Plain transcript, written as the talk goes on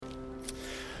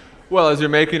Well, as you're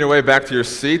making your way back to your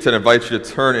seats, I invite you to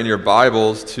turn in your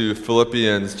Bibles to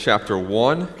Philippians chapter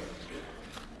 1.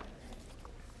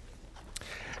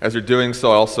 As you're doing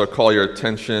so, I also call your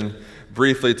attention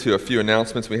briefly to a few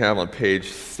announcements we have on page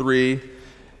 3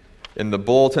 in the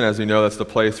bulletin. As you know, that's the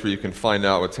place where you can find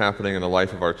out what's happening in the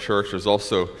life of our church. There's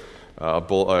also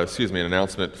an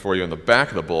announcement for you in the back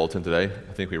of the bulletin today.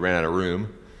 I think we ran out of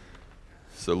room,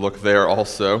 so look there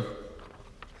also.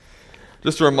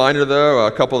 Just a reminder, though,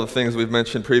 a couple of the things we've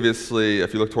mentioned previously.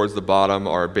 If you look towards the bottom,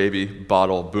 our baby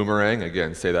bottle boomerang.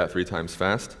 Again, say that 3 times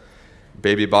fast.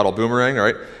 Baby bottle boomerang, all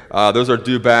right? Those are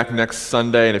due back next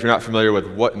Sunday, and if you're not familiar with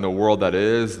what in the world that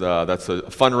is, that's a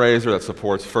fundraiser that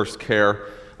supports First Care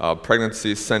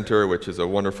Pregnancy Center, which is a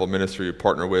wonderful ministry you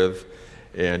partner with.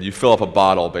 And you fill up a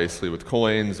bottle, basically, with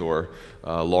coins or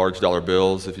large dollar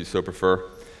bills, if you so prefer.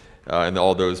 And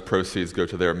all those proceeds go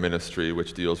to their ministry,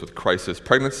 which deals with crisis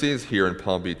pregnancies here in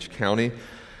Palm Beach County.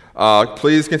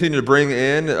 Please continue to bring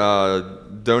in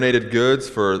donated goods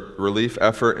for relief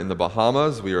effort in the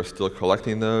Bahamas. We are still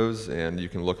collecting those, and you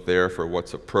can look there for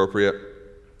what's appropriate.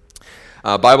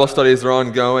 Bible studies are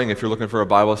ongoing. If you're looking for a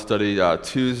Bible study,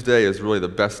 Tuesday is really the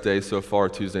best day so far.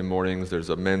 Tuesday mornings, there's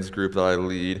a men's group that I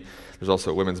lead. There's also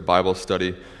a women's Bible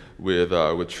study with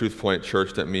Truth Point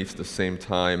Church that meets at the same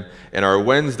time. And our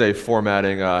Wednesday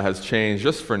formatting has changed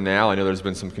just for now. I know there's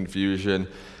been some confusion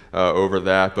over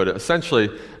that, but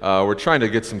essentially we're trying to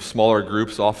get some smaller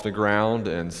groups off the ground.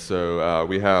 And so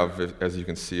we have, as you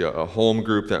can see, a home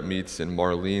group that meets in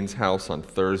Marlene's house on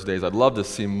Thursdays. I'd love to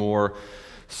see more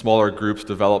smaller groups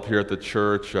develop here at the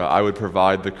church. I would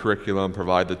provide the curriculum,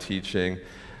 provide the teaching,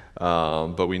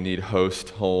 but we need host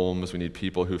homes. We need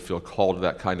people who feel called to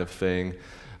that kind of thing.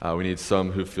 We need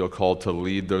some who feel called to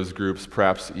lead those groups,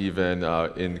 perhaps even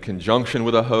in conjunction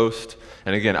with a host.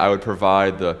 And again, I would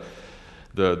provide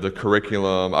the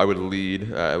curriculum. I would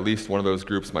lead at least one of those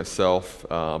groups myself.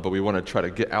 But we want to try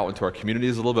to get out into our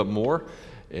communities a little bit more.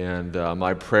 And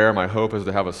my prayer, my hope is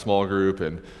to have a small group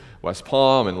in West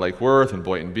Palm and Lake Worth and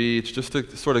Boynton Beach, just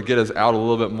to sort of get us out a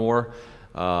little bit more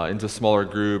into smaller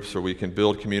groups where we can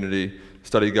build community,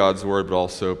 study God's Word, but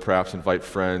also perhaps invite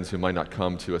friends who might not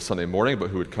come to a Sunday morning, but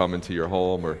who would come into your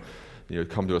home or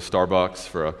come to a Starbucks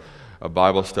for a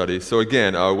Bible study. So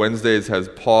again, Wednesdays has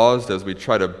paused as we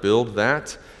try to build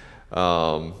that.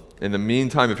 In the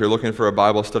meantime, if you're looking for a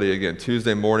Bible study, again,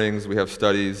 Tuesday mornings we have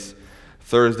studies.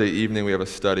 Thursday evening we have a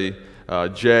study.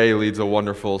 Jay leads a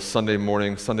wonderful Sunday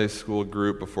morning Sunday school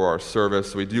group before our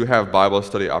service. So we do have Bible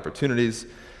study opportunities,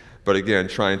 but again,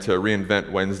 trying to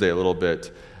reinvent Wednesday a little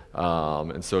bit.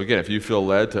 And so again, if you feel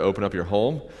led to open up your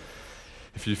home,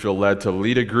 if you feel led to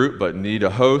lead a group but need a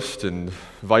host and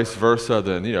vice versa,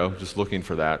 then, just looking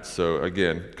for that. So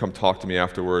again, come talk to me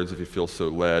afterwards if you feel so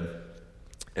led,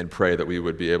 and pray that we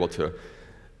would be able to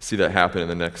see that happen in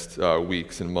the next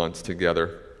weeks and months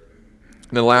together.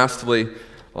 And then lastly,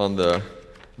 on the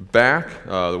back,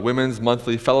 the Women's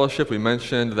Monthly Fellowship, we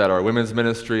mentioned that our women's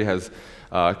ministry has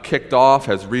kicked off,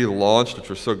 has relaunched, which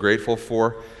we're so grateful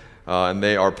for. And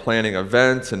they are planning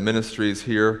events and ministries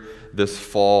here this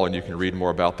fall, and you can read more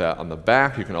about that on the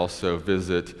back. You can also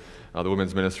visit the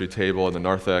women's ministry table, and the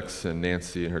narthex, and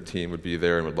Nancy and her team would be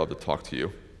there and would love to talk to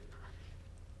you.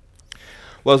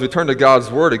 Well, as we turn to God's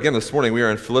Word, again this morning we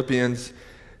are in Philippians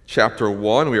chapter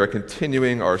 1. We are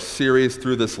continuing our series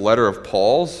through this letter of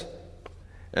Paul's,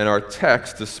 and our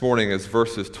text this morning is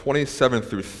verses 27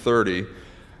 through 30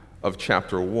 of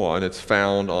chapter 1. It's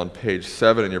found on page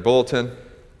 7 in your bulletin.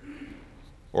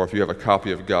 Or if you have a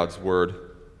copy of God's Word,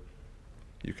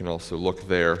 you can also look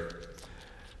there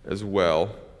as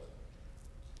well.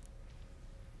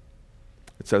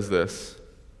 It says this,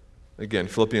 again,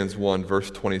 Philippians 1, verse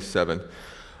 27.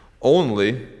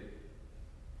 Only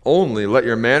let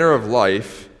your manner of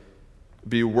life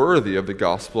be worthy of the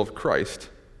gospel of Christ,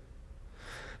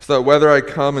 so that whether I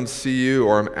come and see you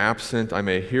or am absent, I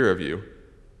may hear of you,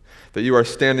 that you are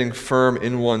standing firm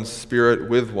in one spirit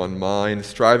with one mind,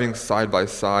 striving side by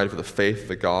side for the faith of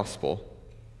the gospel,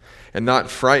 and not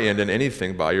frightened in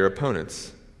anything by your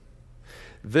opponents.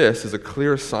 This is a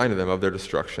clear sign to them of their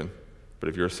destruction, but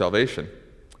of your salvation,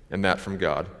 and that from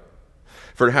God.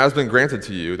 For it has been granted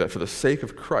to you that for the sake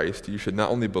of Christ you should not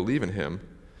only believe in him,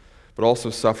 but also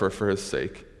suffer for his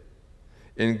sake,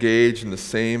 engaged in the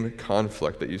same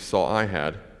conflict that you saw I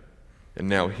had, and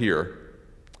now hear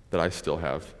that I still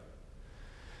have.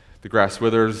 The grass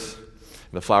withers,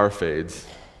 and the flower fades,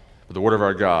 but the word of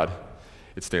our God,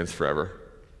 it stands forever.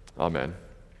 Amen.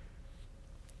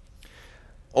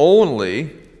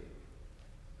 Only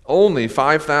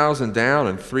 5,000 down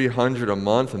and $300 a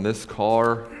month in this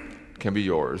car can be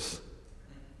yours.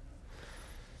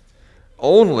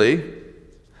 Only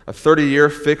a 30-year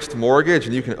fixed mortgage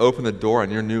and you can open the door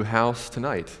on your new house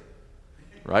tonight.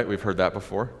 Right? We've heard that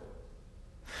before.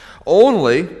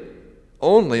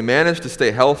 Only manage to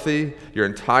stay healthy your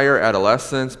entire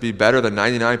adolescence, be better than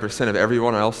 99% of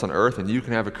everyone else on earth, and you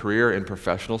can have a career in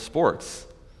professional sports.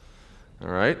 All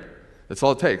right? That's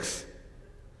all it takes.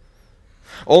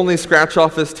 Only scratch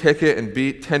off this ticket and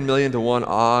beat 10 million to 1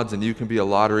 odds, and you can be a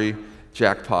lottery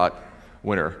jackpot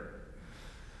winner.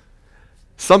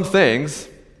 Some things,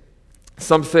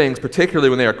 particularly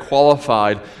when they are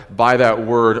qualified by that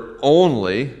word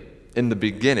only in the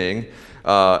beginning,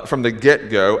 from the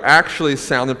get-go, actually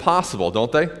sound impossible,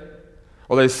 don't they?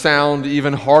 Or they sound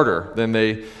even harder than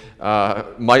they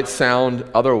might sound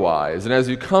otherwise. And as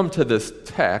you come to this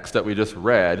text that we just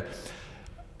read,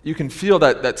 you can feel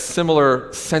that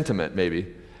similar sentiment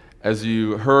maybe as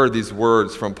you heard these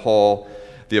words from Paul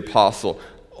the Apostle.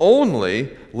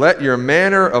 Only let your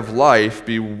manner of life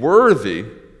be worthy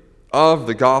of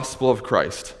the gospel of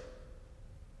Christ.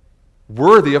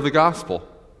 Worthy of the gospel.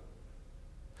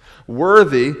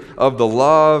 Worthy of the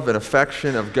love and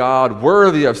affection of God,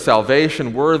 worthy of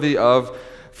salvation, worthy of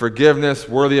forgiveness,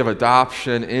 worthy of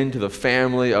adoption into the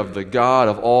family of the God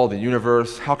of all the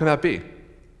universe. How can that be?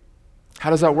 How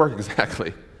does that work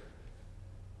exactly?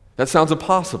 That sounds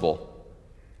impossible.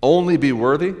 Only be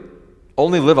worthy?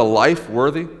 Only live a life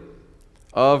worthy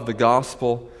of the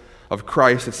gospel of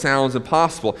Christ? It sounds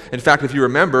impossible. In fact, if you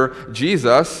remember,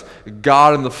 Jesus,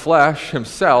 God in the flesh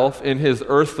himself, in his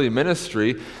earthly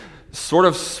ministry, sort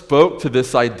of spoke to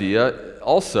this idea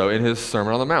also in his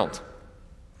Sermon on the Mount.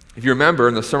 If you remember,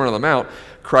 in the Sermon on the Mount,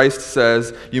 Christ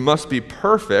says, "You must be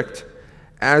perfect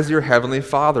as your heavenly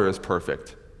Father is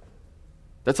perfect."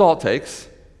 That's all it takes.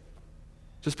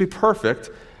 Just be perfect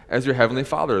as your heavenly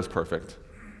Father is perfect.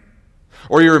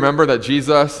 Or you remember that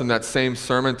Jesus in that same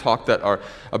sermon talked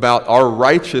about our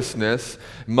righteousness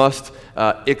must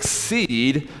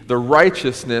exceed the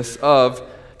righteousness of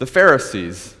the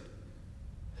Pharisees.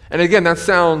 And again, that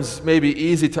sounds maybe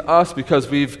easy to us because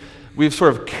we've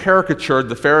sort of caricatured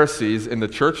the Pharisees in the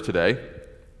church today.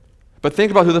 But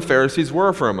think about who the Pharisees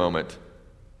were for a moment.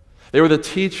 They were the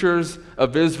teachers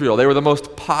of Israel. They were the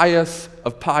most pious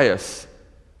of pious.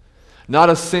 Not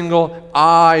a single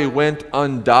I went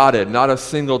undotted. Not a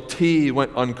single T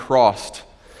went uncrossed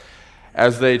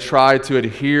as they tried to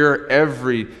adhere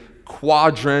every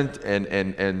quadrant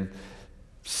and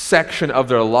section of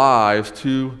their lives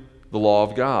to the law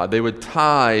of God. They would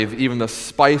tithe even the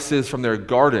spices from their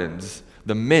gardens,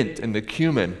 the mint and the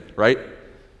cumin, right?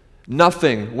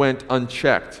 Nothing went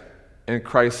unchecked. And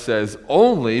Christ says,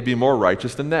 only be more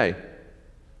righteous than they.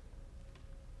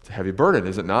 It's a heavy burden,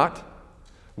 is it not?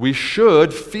 We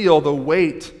should feel the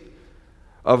weight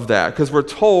of that because we're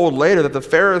told later that the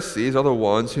Pharisees are the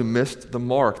ones who missed the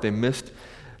mark. They missed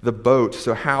the boat.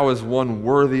 So how is one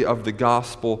worthy of the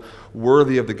gospel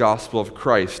of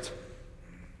Christ?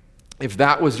 If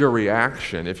that was your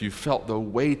reaction, if you felt the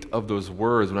weight of those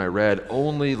words when I read,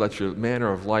 only let your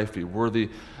manner of life be worthy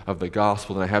of the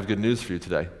gospel, then I have good news for you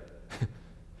today.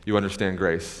 You understand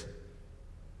grace.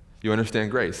 You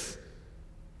understand grace.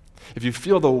 If you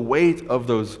feel the weight of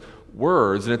those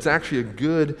words, then it's actually a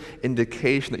good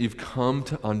indication that you've come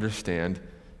to understand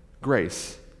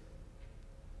grace.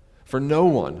 For no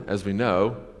one, as we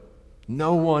know,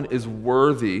 no one is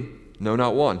worthy, no,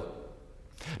 not one.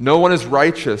 No one is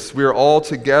righteous. We are all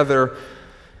together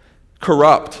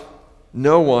corrupt.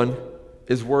 No one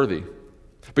is worthy.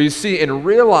 But you see, in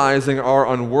realizing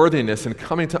our unworthiness and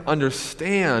coming to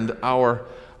understand our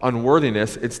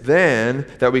unworthiness, it's then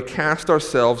that we cast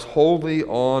ourselves wholly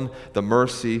on the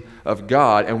mercy of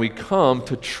God and we come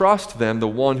to trust then the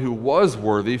one who was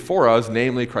worthy for us,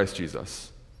 namely Christ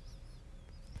Jesus.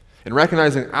 In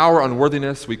recognizing our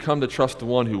unworthiness, we come to trust the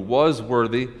one who was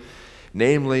worthy,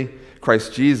 namely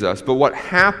Christ Jesus. But what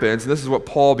happens, and this is what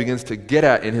Paul begins to get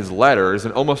at in his letters,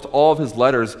 and almost all of his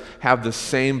letters have the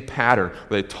same pattern,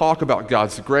 where they talk about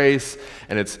God's grace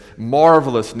and its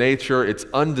marvelous nature, its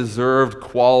undeserved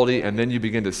quality, and then you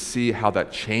begin to see how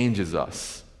that changes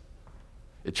us.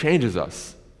 It changes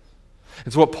us.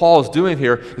 And so what Paul is doing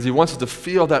here is he wants us to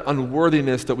feel that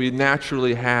unworthiness that we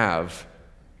naturally have.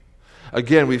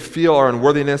 Again, we feel our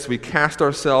unworthiness. We cast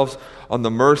ourselves on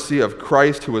the mercy of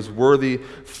Christ who is worthy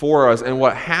for us. And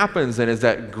what happens then is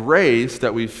that grace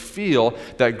that we feel,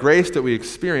 that grace that we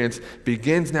experience,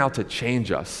 begins now to change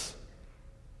us.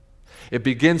 It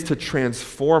begins to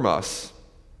transform us.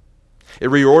 It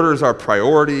reorders our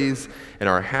priorities and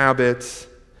our habits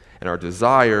and our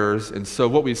desires. And so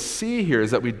what we see here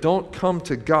is that we don't come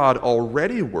to God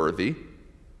already worthy,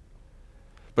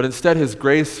 but instead, His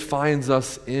grace finds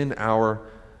us in our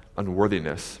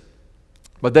unworthiness.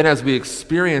 But then as we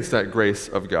experience that grace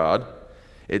of God,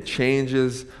 it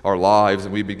changes our lives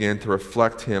and we begin to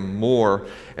reflect Him more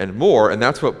and more. And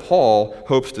that's what Paul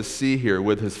hopes to see here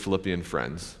with his Philippian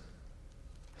friends.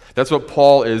 That's what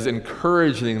Paul is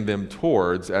encouraging them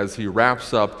towards as he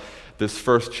wraps up this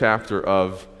first chapter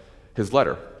of his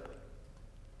letter.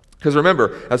 Because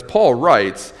remember, as Paul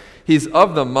writes, he's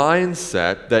of the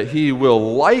mindset that he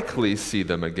will likely see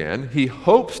them again. He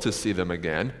hopes to see them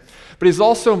again. But he's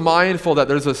also mindful that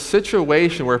there's a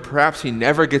situation where perhaps he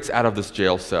never gets out of this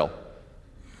jail cell.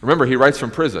 Remember, he writes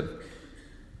from prison.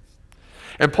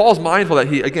 And Paul's mindful that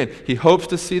he hopes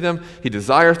to see them, he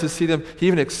desires to see them, he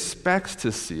even expects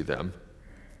to see them.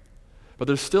 But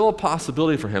there's still a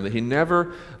possibility for him that he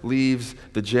never leaves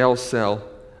the jail cell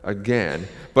again.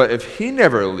 But if he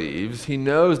never leaves, he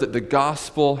knows that the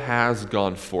gospel has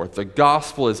gone forth. The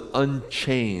gospel is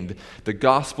unchained. The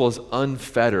gospel is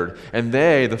unfettered. And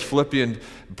they, the Philippian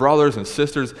brothers and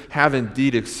sisters, have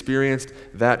indeed experienced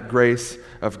that grace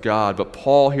of God. But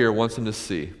Paul here wants them to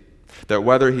see that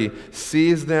whether he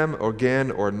sees them again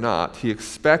or not, he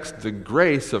expects the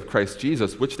grace of Christ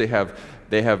Jesus, which they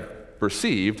have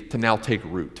received, to now take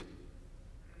root.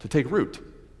 To take root.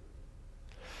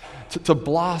 To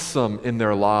blossom in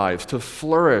their lives, to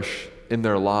flourish in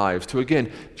their lives, to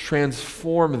again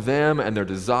transform them and their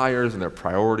desires and their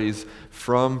priorities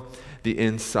from the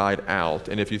inside out.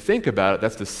 And if you think about it,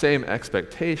 that's the same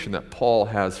expectation that Paul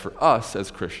has for us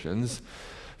as Christians,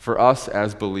 for us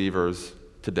as believers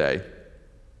today.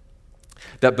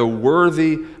 That the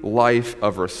worthy life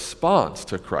of response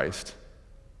to Christ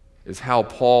is how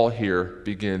Paul here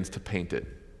begins to paint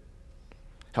it.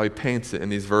 How he paints it in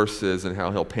these verses and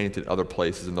how he'll paint it other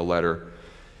places in the letter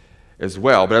as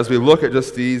well. But as we look at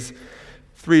just these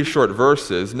 3 short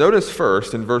verses, notice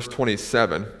first in verse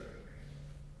 27,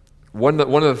 one of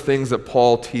the things that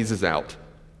Paul teases out,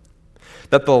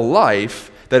 that the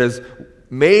life that is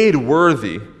made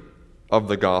worthy of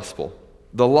the gospel,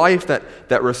 the life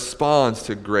that responds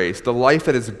to grace, the life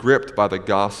that is gripped by the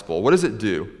gospel, what does it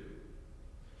do?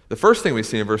 The first thing we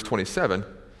see in verse 27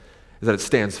 is that it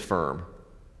stands firm.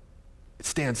 It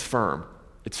stands firm.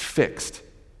 It's fixed.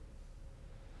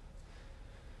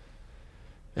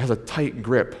 It has a tight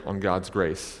grip on God's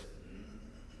grace.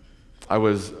 I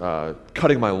was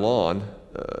cutting my lawn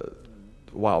a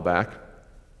while back,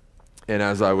 and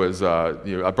as I was, I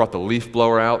brought the leaf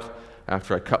blower out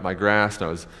after I cut my grass, and I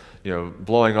was,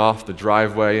 blowing off the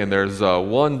driveway. And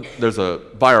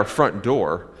by our front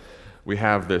door, we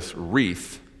have this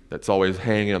wreath that's always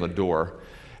hanging on the door,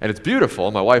 and it's beautiful.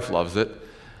 My wife loves it.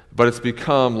 But it's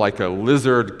become like a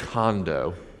lizard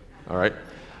condo, all right?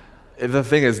 The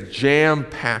thing is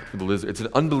jam-packed with lizards. It's an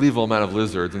unbelievable amount of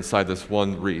lizards inside this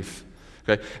one wreath,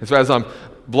 okay? And so as I'm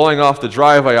blowing off the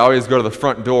driveway, I always go to the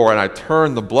front door and I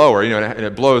turn the blower, and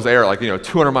it blows air like,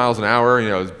 200 miles an hour,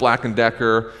 it's Black &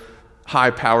 Decker,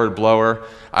 high-powered blower.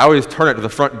 I always turn it to the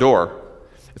front door.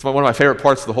 It's one of my favorite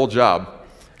parts of the whole job,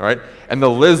 all right? And the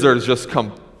lizards just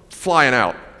come flying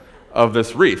out of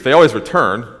this wreath. They always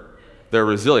return. They're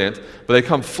resilient, but they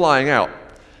come flying out.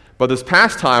 But this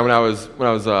past time when I was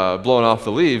blowing off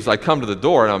the leaves, I come to the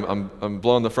door and I'm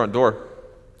blowing the front door,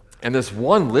 and this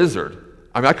one lizard,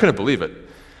 I couldn't believe it.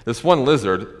 This one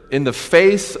lizard, in the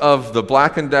face of the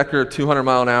Black & Decker 200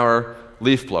 mile an hour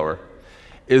leaf blower,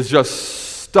 is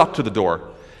just stuck to the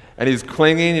door, and he's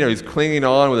clinging. He's clinging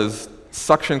on with his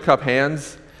suction cup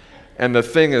hands, and the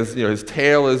thing is, his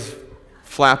tail is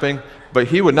flapping, but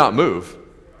he would not move.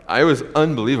 It was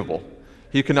unbelievable.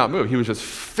 He could not move. He was just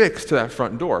fixed to that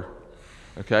front door,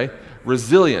 okay?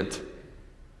 Resilient,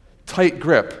 tight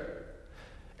grip.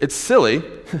 It's silly,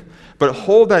 but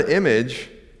hold that image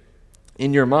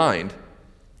in your mind.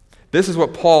 This is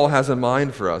what Paul has in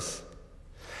mind for us.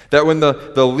 That when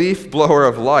the leaf blower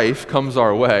of life comes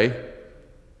our way,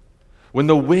 when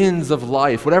the winds of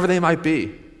life, whatever they might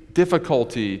be,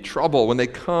 difficulty, trouble, when they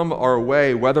come our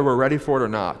way, whether we're ready for it or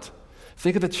not,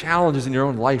 think of the challenges in your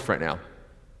own life right now.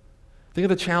 Think of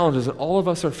the challenges that all of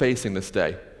us are facing this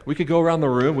day. We could go around the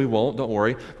room, we won't, don't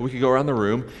worry, but we could go around the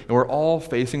room, and we're all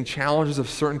facing challenges of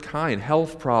certain kind: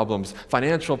 health problems,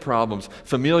 financial problems,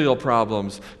 familial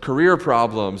problems, career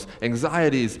problems,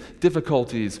 anxieties,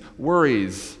 difficulties,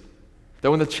 worries. That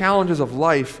when the challenges of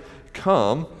life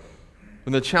come,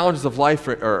 when the challenges of life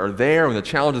are there, when the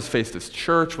challenges face this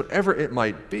church, whatever it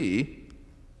might be,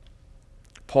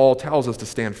 Paul tells us to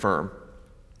stand firm.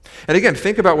 And again,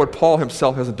 think about what Paul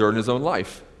himself has endured in his own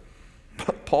life.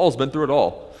 Paul's been through it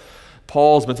all.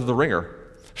 Paul's been through the ringer.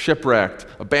 Shipwrecked,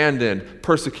 abandoned,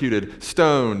 persecuted,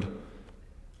 stoned.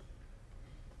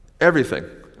 Everything,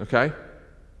 okay?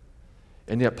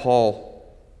 And yet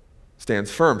Paul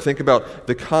stands firm. Think about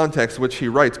the context which he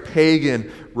writes,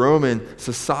 pagan Roman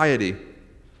society.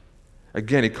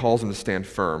 Again, he calls them to stand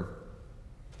firm.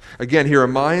 Again, he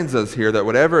reminds us here that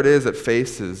whatever it is that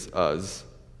faces us,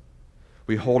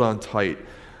 we hold on tight,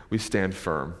 we stand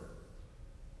firm.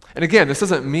 And again, this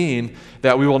doesn't mean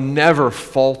that we will never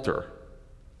falter.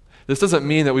 This doesn't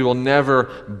mean that we will never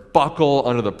buckle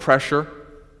under the pressure.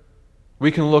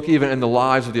 We can look even in the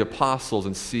lives of the apostles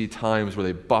and see times where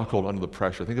they buckled under the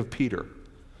pressure. Think of Peter.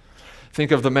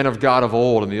 Think of the men of God of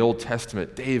old in the Old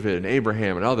Testament, David and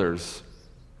Abraham and others.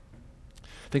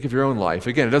 Think of your own life.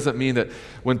 Again, it doesn't mean that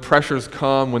when pressures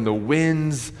come, when the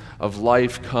winds of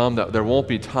life come, that there won't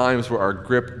be times where our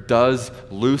grip does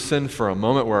loosen for a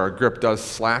moment, where our grip does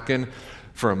slacken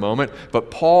for a moment.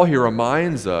 But Paul here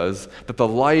reminds us that the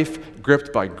life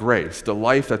gripped by grace, the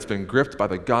life that's been gripped by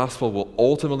the gospel, will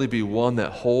ultimately be one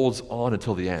that holds on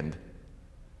until the end.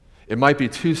 It might be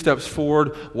 2 steps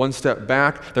forward, 1 step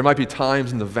back. There might be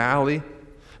times in the valley.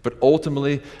 But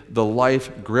ultimately, the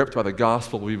life gripped by the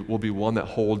gospel will be one that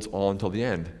holds on till the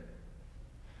end.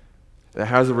 That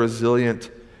has a resilient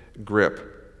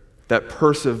grip, that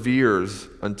perseveres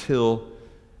until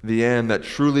the end, that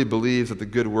truly believes that the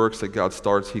good works that God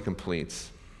starts, he completes.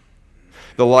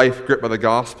 The life gripped by the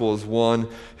gospel is one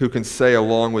who can say,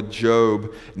 along with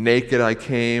Job, naked I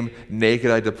came,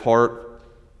 naked I depart.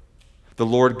 The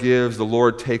Lord gives, the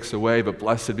Lord takes away, but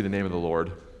blessed be the name of the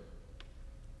Lord.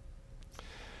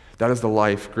 That is the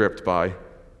life gripped by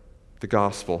the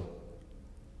gospel.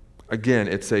 Again,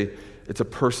 it's a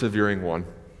persevering one.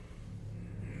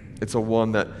 It's a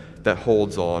one that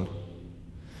holds on.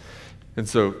 And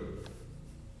so,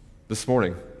 this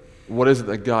morning, what is it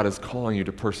that God is calling you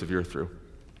to persevere through?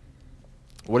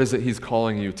 What is it he's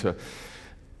calling you to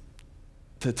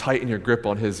tighten your grip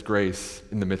on his grace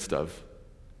in the midst of?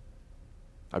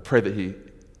 I pray that he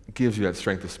gives you that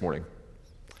strength this morning,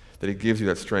 that he gives you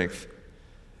that strength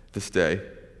this day.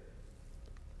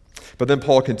 But then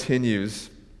Paul continues,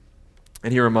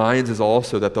 and he reminds us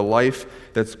also that the life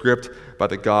that's gripped by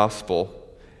the gospel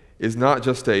is not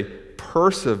just a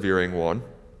persevering one,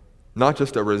 not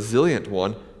just a resilient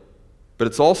one, but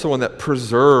it's also one that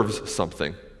preserves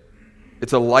something.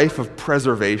 It's a life of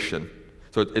preservation.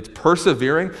 So it's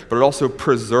persevering, but it also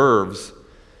preserves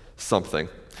something.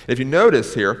 If you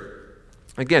notice here,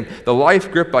 again, the life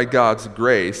gripped by God's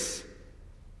grace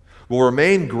will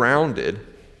remain grounded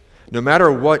no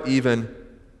matter what even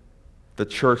the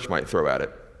church might throw at it.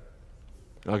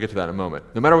 And I'll get to that in a moment.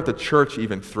 No matter what the church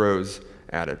even throws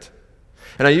at it.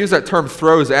 And I use that term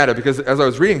throws at it because as I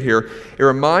was reading here, it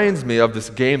reminds me of this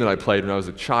game that I played when I was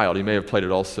a child. You may have played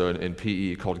it also in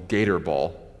PE called Gator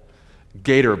Ball.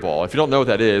 Gator Ball. If you don't know what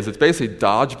that is, it's basically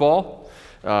dodgeball.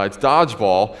 It's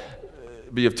dodgeball,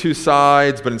 but you have 2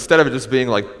 sides, but instead of it just being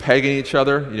like pegging each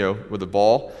other, with a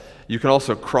ball, you can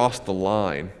also cross the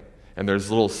line, and there's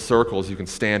little circles you can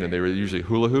stand in. They were usually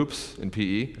hula hoops in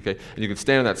PE, okay? And you can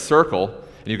stand in that circle,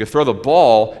 and you can throw the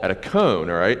ball at a cone,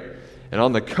 all right? And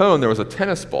on the cone, there was a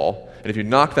tennis ball, and if you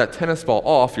knock that tennis ball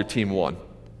off, your team won,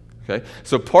 okay?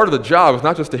 So part of the job was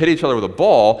not just to hit each other with a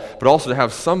ball, but also to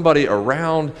have somebody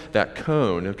around that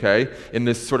cone, okay, in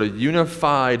this sort of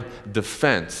unified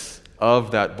defense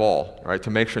of that ball, all right, to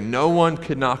make sure no one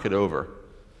could knock it over.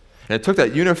 And it took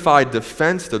that unified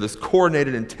defense, this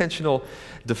coordinated, intentional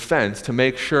defense, to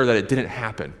make sure that it didn't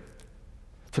happen.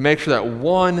 To make sure that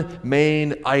one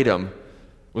main item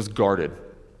was guarded.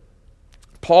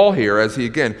 Paul here, as he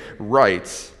again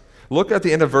writes, look at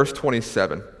the end of verse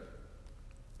 27.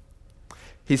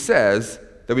 He says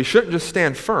that we shouldn't just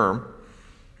stand firm,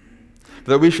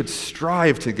 but that we should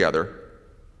strive together.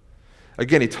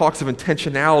 Again, he talks of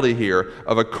intentionality here,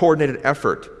 of a coordinated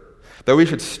effort. That we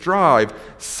should strive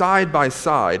side by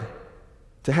side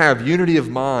to have unity of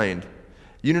mind,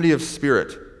 unity of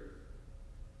spirit.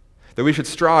 That we should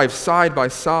strive side by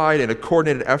side in a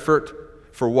coordinated effort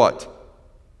for what?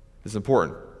 This is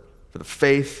important. For the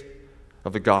faith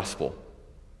of the gospel.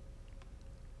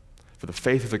 For the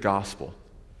faith of the gospel.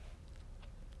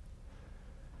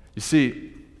 You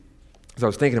see, as I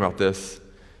was thinking about this,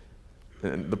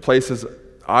 and the places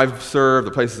I've served,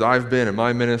 the places I've been in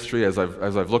my ministry, as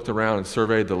I've looked around and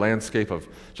surveyed the landscape of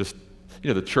just,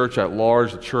 the church at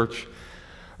large, the church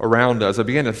around us, I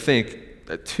began to think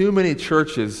that too many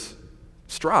churches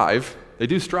strive, they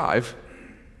do strive,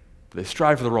 but they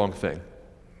strive for the wrong thing.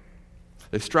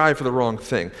 They strive for the wrong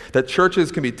thing. That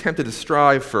churches can be tempted to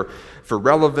strive for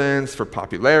relevance, for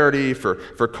popularity, for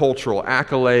cultural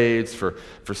accolades,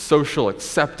 for social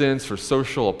acceptance, for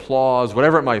social applause,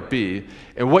 whatever it might be.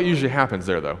 And what usually happens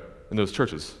there, though, in those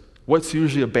churches? What's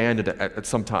usually abandoned at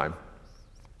some time?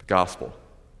 The gospel.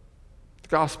 The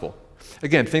gospel.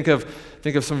 Again, think of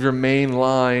some of your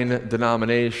mainline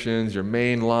denominations, your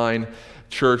mainline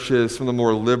churches, some of the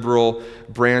more liberal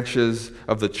branches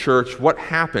of the church. What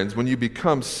happens when you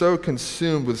become so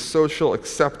consumed with social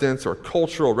acceptance or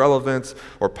cultural relevance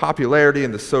or popularity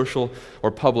in the social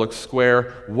or public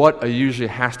square? What usually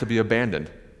has to be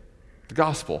abandoned? The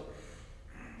gospel.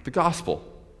 The gospel.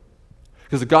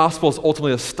 Because the gospel is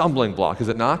ultimately a stumbling block, is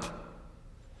it not?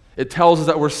 It tells us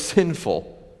that we're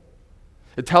sinful.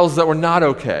 It tells us that we're not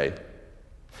okay.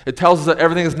 It tells us that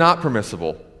everything is not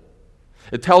permissible.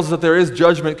 It tells us that there is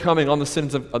judgment coming on the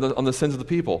sins of the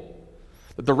people.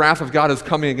 That the wrath of God is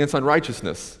coming against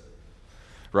unrighteousness.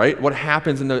 Right? What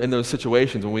happens in those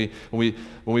situations when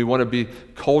we want to be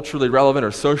culturally relevant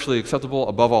or socially acceptable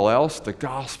above all else? The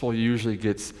gospel usually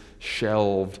gets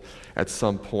shelved at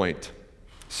some point.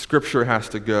 Scripture has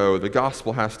to go. The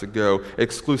gospel has to go.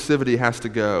 Exclusivity has to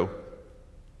go.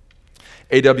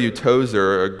 A.W.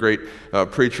 Tozer, a great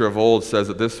preacher of old, says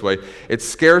it this way: it's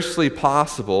scarcely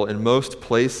possible in most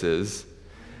places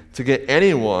to get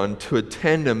anyone to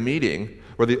attend a meeting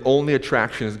where the only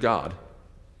attraction is God.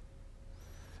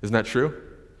 Isn't that true?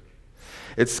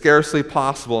 It's scarcely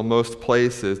possible in most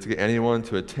places to get anyone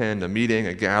to attend a meeting,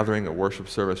 a gathering, a worship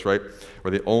service, right,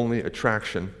 where the only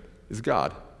attraction is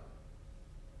God.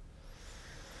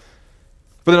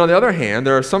 But then on the other hand,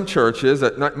 there are some churches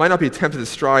that might not be tempted to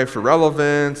strive for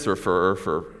relevance or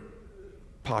for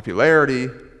popularity,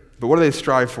 but what do they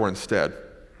strive for instead?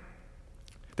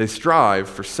 They strive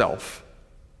for self.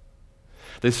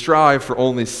 They strive for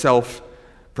only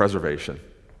self-preservation.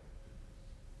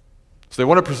 So they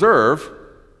want to preserve,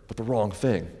 but the wrong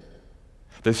thing.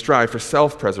 They strive for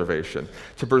self-preservation,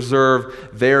 to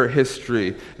preserve their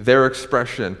history, their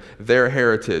expression, their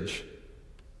heritage,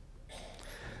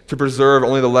 to preserve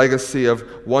only the legacy of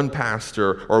one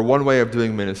pastor or one way of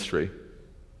doing ministry.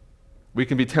 We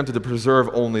can be tempted to preserve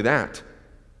only that.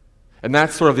 And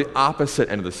that's sort of the opposite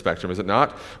end of the spectrum, is it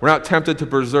not? We're not tempted to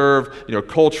preserve,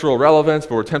 cultural relevance,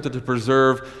 but we're tempted to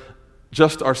preserve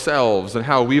just ourselves and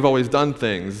how we've always done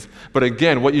things. But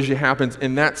again, what usually happens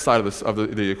in that side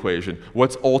of the equation?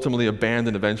 What's ultimately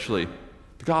abandoned eventually?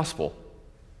 The gospel.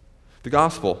 The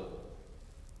gospel.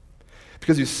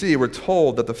 Because you see, we're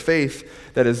told that the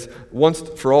faith that is once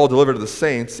for all delivered to the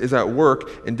saints is at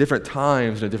work in different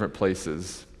times and in different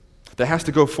places. That has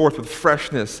to go forth with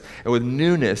freshness and with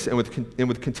newness and with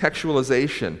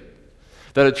contextualization.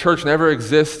 That a church never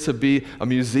exists to be a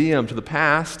museum to the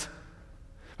past,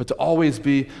 but to always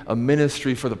be a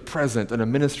ministry for the present and a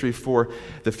ministry for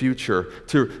the future,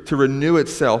 to renew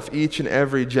itself each and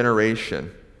every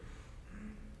generation.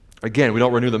 Again, we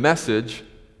don't renew the message,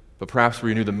 but perhaps we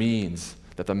renew the means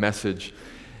that the message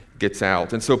gets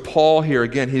out. And so Paul here,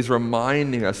 again, he's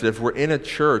reminding us that if we're in a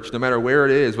church, no matter where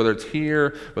it is, whether it's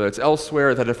here, whether it's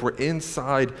elsewhere, that if we're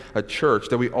inside a church,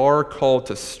 that we are called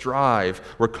to strive.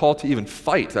 We're called to even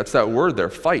fight. That's that word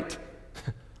there, fight.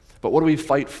 But what do we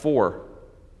fight for?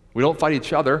 We don't fight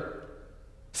each other.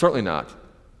 Certainly not.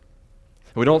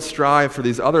 We don't strive for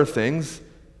these other things,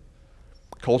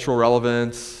 cultural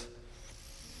relevance,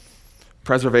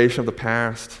 preservation of the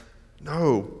past.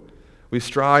 No. We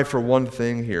strive for one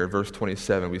thing here, verse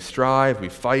 27. We strive, we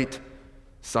fight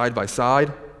side by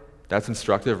side. That's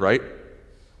instructive, right?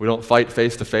 We don't fight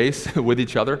face to face with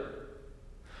each other.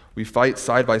 We fight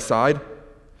side by side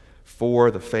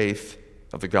for the faith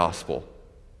of the gospel.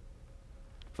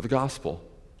 For the gospel.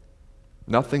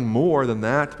 Nothing more than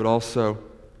that, but also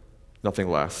nothing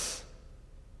less.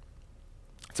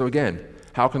 So again,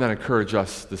 how can that encourage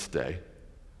us this day?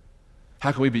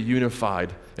 How can we be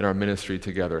unified in our ministry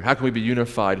together? How can we be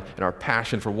unified in our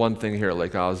passion for one thing here at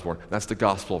Lake Osborne? That's the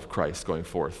gospel of Christ going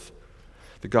forth.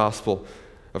 The gospel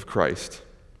of Christ.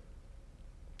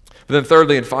 But then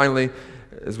thirdly and finally,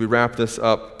 as we wrap this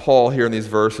up, Paul here in these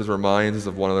verses reminds us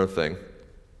of one other thing.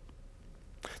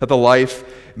 That the life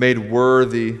made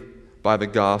worthy by the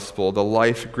gospel, the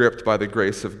life gripped by the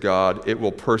grace of God, it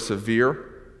will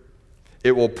persevere.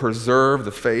 It will preserve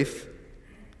the faith.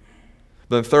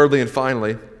 Then thirdly and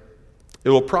finally, it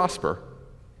will prosper.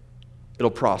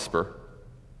 It'll prosper.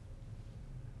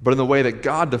 But in the way that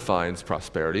God defines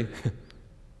prosperity,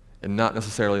 and not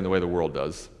necessarily in the way the world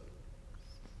does.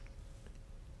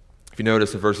 If you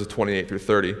notice in verses 28 through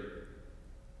 30,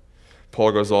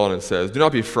 Paul goes on and says, "Do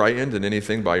not be frightened in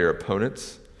anything by your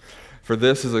opponents, for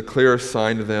this is a clear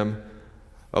sign to them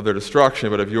of their destruction,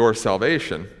 but of your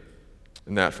salvation,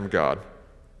 and that from God."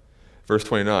 Verse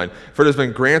 29, "For it has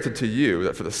been granted to you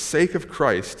that for the sake of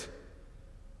Christ,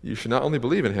 you should not only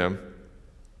believe in him,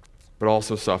 but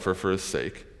also suffer for his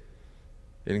sake,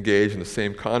 engage in the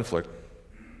same conflict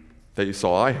that you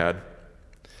saw I had,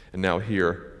 and now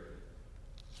hear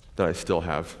that I still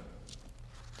have.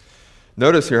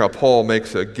 Notice here how Paul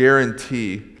makes a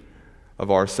guarantee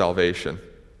of our salvation.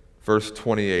 Verse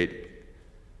 28.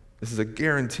 This is a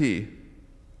guarantee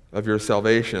of your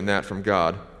salvation, and that from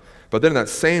God. But then in that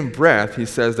same breath, he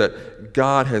says that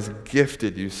God has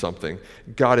gifted you something.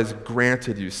 God has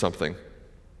granted you something.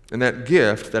 And that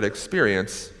gift, that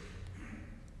experience,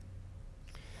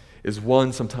 is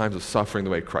one sometimes of suffering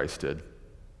the way Christ did.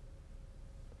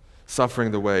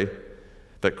 Suffering the way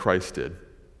that Christ did.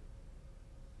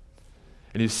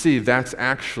 And you see, that's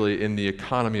actually in the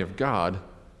economy of God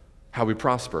how we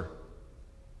prosper.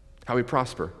 How we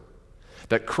prosper.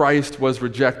 That Christ was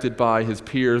rejected by his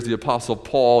peers. The Apostle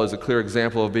Paul is a clear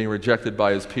example of being rejected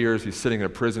by his peers. He's sitting in a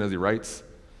prison as he writes.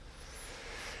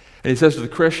 And he says to the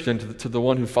Christian, to the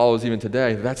one who follows even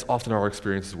today, that's often our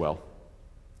experience as well.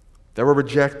 That we're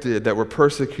rejected, that we're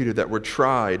persecuted, that we're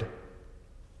tried.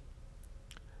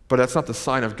 But that's not the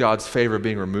sign of God's favor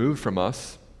being removed from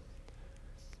us.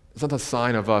 It's not the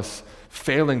sign of us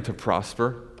failing to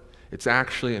prosper. It's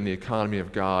actually in the economy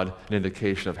of God an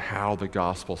indication of how the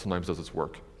gospel sometimes does its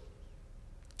work.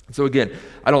 So again,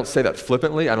 I don't say that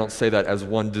flippantly. I don't say that as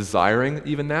one desiring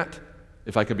even that,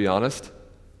 if I could be honest.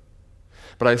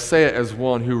 But I say it as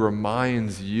one who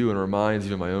reminds you and reminds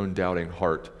you of my own doubting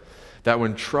heart that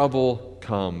when trouble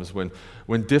comes, when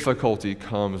difficulty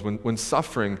comes, when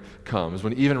suffering comes,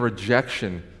 when even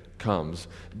rejection comes,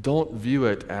 don't view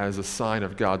it as a sign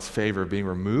of God's favor being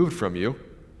removed from you.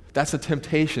 That's a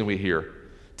temptation we hear.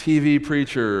 TV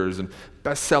preachers and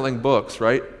best-selling books,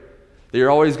 right? That you're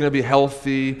always going to be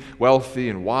healthy, wealthy,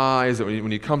 and wise. That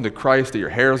when you come to Christ, that your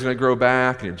hair is going to grow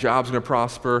back and your job's going to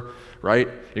prosper, right?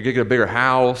 You're going to get a bigger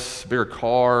house, bigger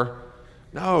car.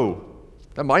 No,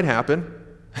 that might happen,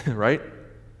 right?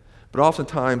 But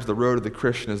oftentimes the road of the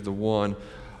Christian is the one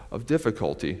of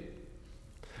difficulty.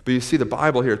 But you see, the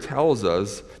Bible here tells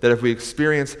us that if we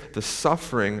experience the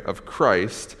suffering of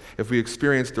Christ, if we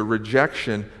experience the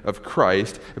rejection of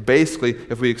Christ, basically,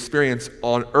 if we experience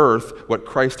on earth what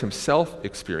Christ himself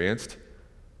experienced,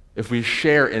 if we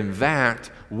share in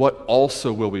that, what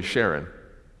also will we share in?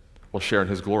 We'll share in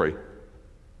his glory.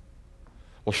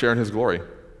 We'll share in his glory.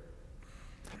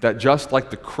 That just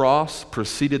like the cross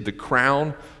preceded the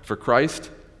crown for Christ,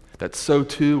 that so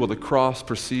too will the cross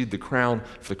precede the crown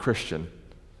for the Christian.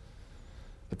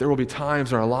 That there will be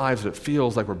times in our lives that it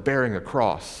feels like we're bearing a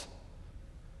cross.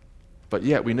 But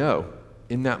yet we know,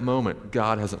 in that moment,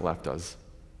 God hasn't left us.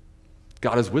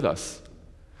 God is with us.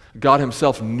 God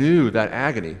himself knew that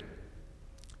agony.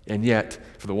 And yet,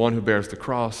 for the one who bears the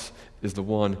cross is the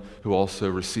one who also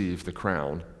receives the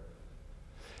crown.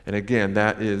 And again,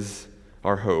 that is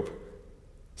our hope.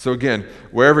 So again,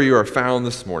 wherever you are found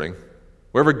this morning,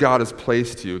 wherever God has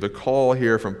placed you, the call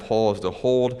here from Paul is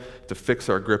to fix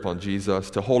our grip on Jesus,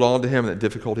 to hold on to him in the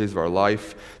difficulties of our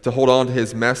life, to hold on to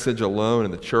his message alone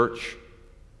in the church,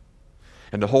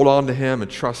 and to hold on to him and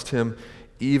trust him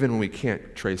even when we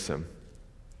can't trace him.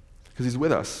 Because he's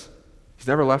with us. He's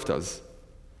never left us.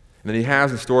 And then he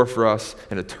has in store for us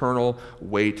an eternal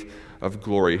weight of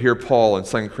glory. Here Paul in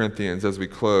 2 Corinthians as we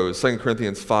close, 2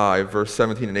 Corinthians 5, verse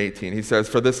 17 and 18, he says,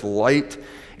 "For this light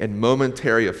and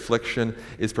momentary affliction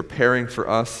is preparing for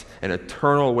us an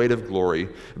eternal weight of glory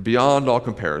beyond all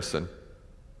comparison,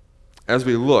 as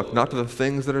we look not to the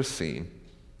things that are seen,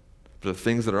 but the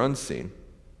things that are unseen.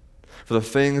 For the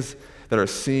things that are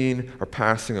seen are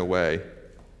passing away,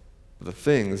 but the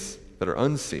things that are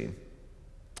unseen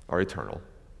are eternal."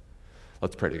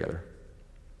 Let's pray together.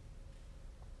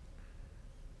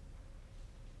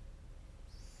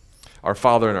 Our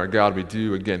Father and our God, we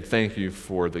do again thank you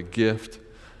for the gift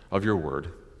of your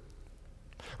word.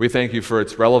 We thank you for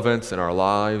its relevance in our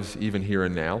lives, even here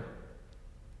and now.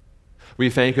 We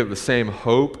thank you that the same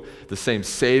hope, the same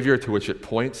Savior to which it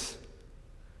points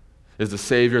is the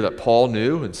Savior that Paul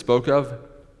knew and spoke of,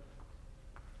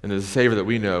 and is the Savior that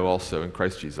we know also in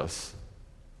Christ Jesus.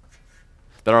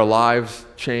 That our lives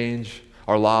change,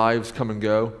 our lives come and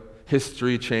go,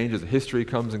 history changes, history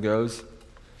comes and goes.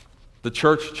 The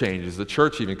church changes, the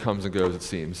church even comes and goes, it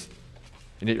seems.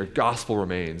 And yet your gospel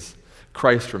remains,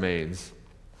 Christ remains.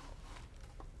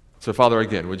 So Father,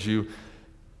 again, would you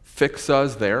fix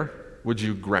us there? Would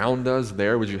you ground us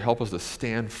there? Would you help us to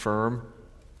stand firm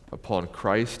upon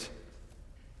Christ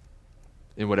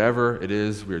in whatever it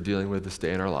is we are dealing with this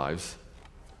day in our lives?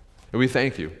 And we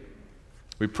thank you.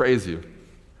 We praise you.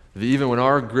 That even when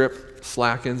our grip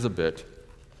slackens a bit,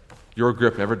 your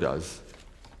grip never does.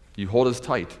 You hold us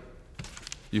tight.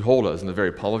 You hold us in the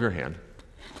very palm of your hand.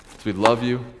 So we love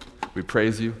you. We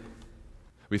praise you.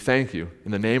 We thank you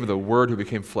in the name of the Word who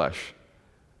became flesh,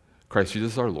 Christ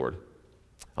Jesus our Lord.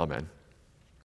 Amen.